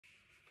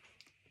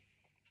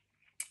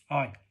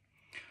Hi,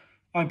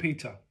 I'm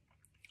Peter.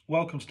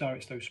 Welcome to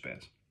Direct Stove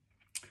Spares.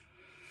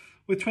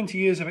 With 20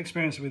 years of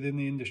experience within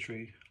the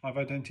industry, I've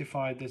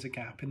identified there's a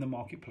gap in the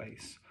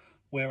marketplace,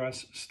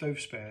 whereas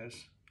stove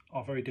spares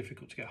are very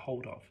difficult to get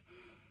hold of.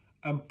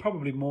 And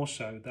probably more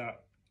so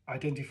that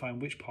identifying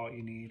which part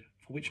you need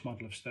for which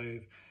model of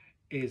stove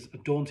is a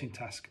daunting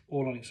task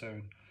all on its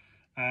own.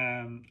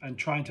 And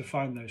trying to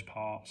find those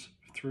parts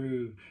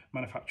through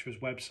manufacturers'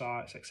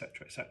 websites,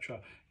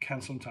 etc.,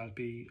 can sometimes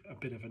be a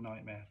bit of a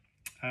nightmare.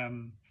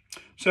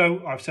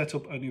 So I've set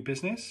up a new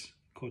business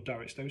called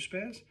Direct Stove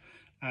Spares.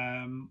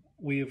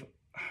 We've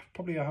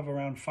probably have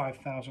around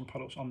 5,000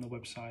 products on the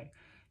website,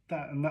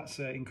 that's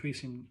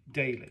increasing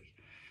daily.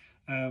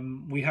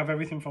 We have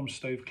everything from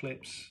stove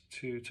clips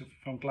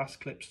from glass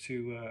clips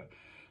to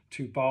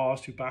bars,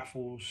 to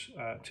baffles,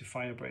 to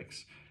fire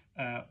bricks,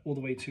 all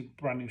the way to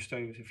brand new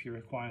stoves if you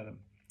require them.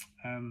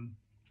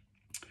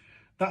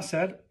 That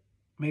said,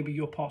 maybe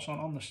your parts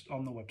aren't on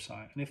the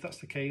website, and if that's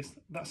the case,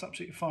 that's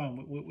absolutely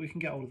fine. We can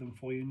get hold of them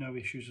for you, no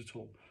issues at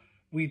all.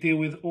 We deal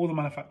with all the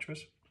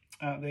manufacturers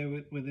out there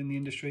within the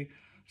industry,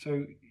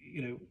 so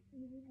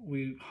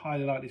we're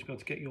highly likely to be able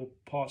to get your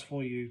parts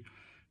for you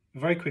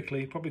very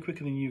quickly, probably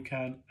quicker than you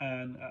can,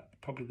 and at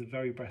probably the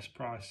very best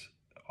price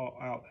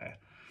out there.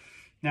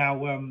 Now,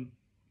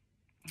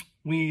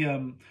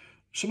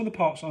 some of the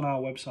parts on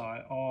our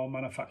website are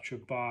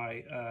manufactured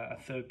by a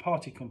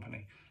third-party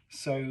company,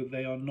 so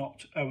they are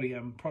not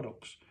OEM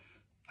products.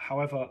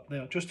 However, they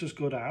are just as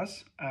good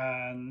as,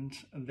 and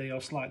they are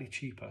slightly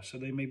cheaper, so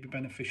they may be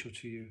beneficial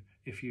to you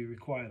if you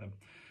require them.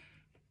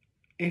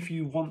 If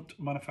you want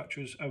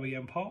manufacturers'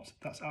 OEM parts,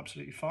 that's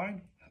absolutely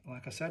fine.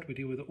 Like I said, we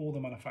deal with all the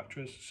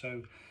manufacturers,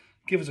 so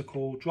give us a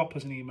call, drop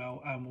us an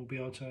email, and we'll be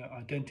able to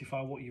identify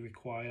what you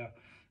require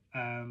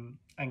and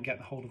get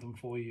hold of them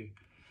for you.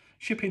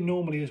 Shipping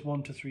normally is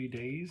 1 to 3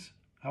 days.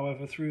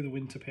 However, through the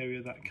winter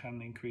period, that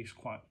can increase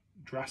quite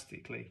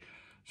drastically.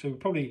 So it's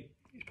probably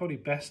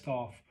best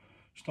off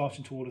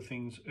starting to order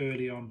things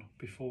early on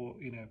before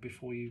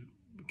you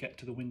get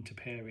to the winter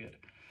period.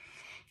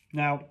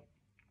 Now,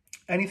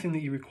 anything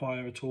that you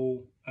require at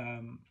all,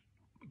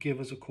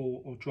 give us a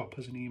call or drop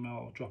us an email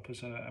or drop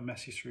us a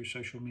message through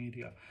social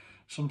media.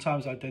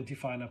 Sometimes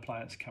identifying an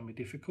appliance can be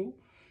difficult,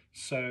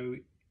 so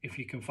if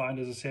you can find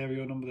us a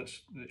serial number that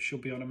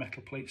should be on a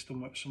metal plate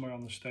somewhere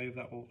on the stove,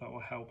 that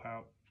will help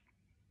out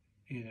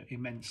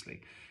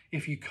immensely.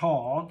 If you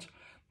can't,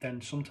 then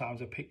sometimes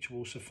a picture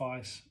will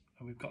suffice,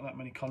 and we've got that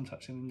many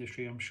contacts in the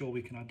industry, I'm sure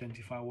we can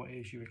identify what it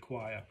is you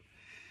require.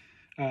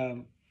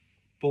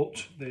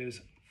 But there's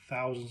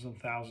thousands and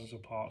thousands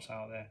of parts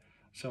out there,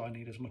 so I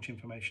need as much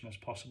information as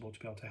possible to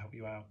be able to help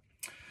you out.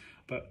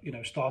 But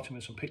starting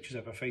with some pictures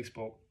over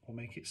Facebook will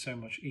make it so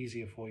much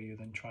easier for you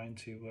than trying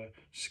to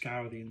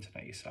scour the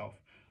internet yourself.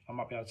 I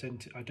might be able to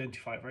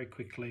identify it very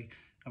quickly,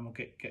 and we'll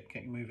get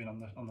you moving on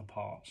the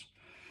parts.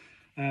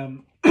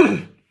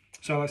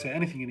 So like I say,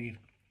 anything you need,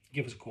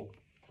 give us a call.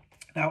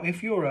 Now,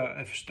 if you're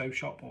a stove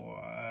shop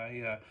or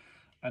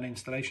an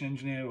installation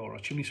engineer or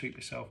a chimney sweep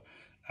yourself,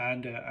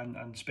 and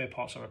spare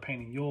parts are a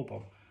pain in your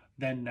bum,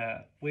 then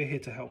we're here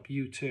to help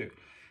you too.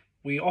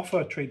 We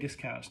offer trade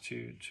discounts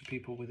to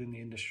people within the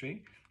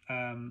industry,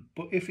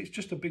 but if it's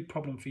just a big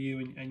problem for you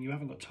and you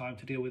haven't got time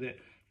to deal with it,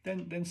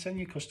 then send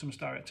your customers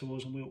direct to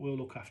us, and we'll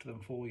look after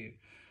them for you.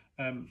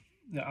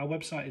 Our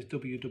website is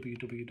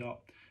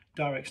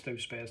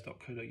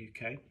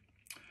www.directstovespares.co.uk.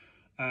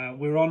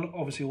 We're on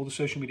obviously all the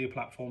social media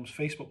platforms,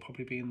 Facebook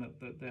probably being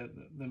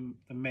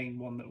the main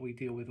one that we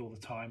deal with all the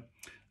time.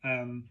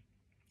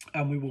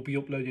 And we will be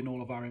uploading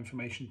all of our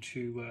information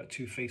to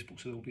Facebook,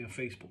 so there will be a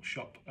Facebook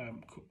shop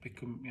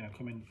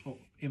coming up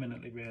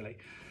imminently, really.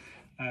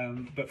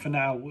 But for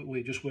now,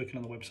 we're just working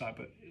on the website.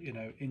 But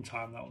in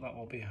time that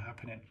will be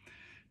happening.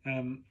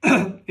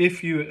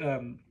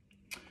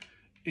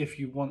 If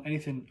you want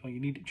anything or you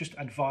need just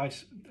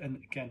advice,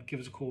 and again, give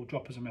us a call,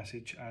 drop us a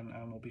message, and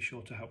we'll be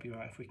sure to help you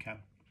out if we can.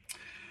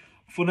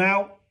 For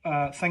now,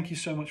 thank you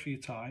so much for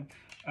your time.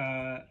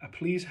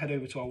 Please head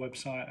over to our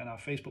website and our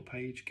Facebook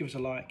page. Give us a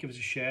like, give us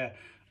a share,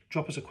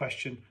 drop us a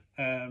question,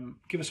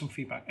 give us some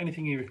feedback.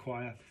 Anything you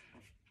require,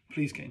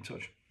 please get in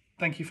touch.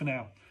 Thank you for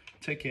now.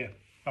 Take care.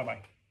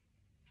 Bye-bye.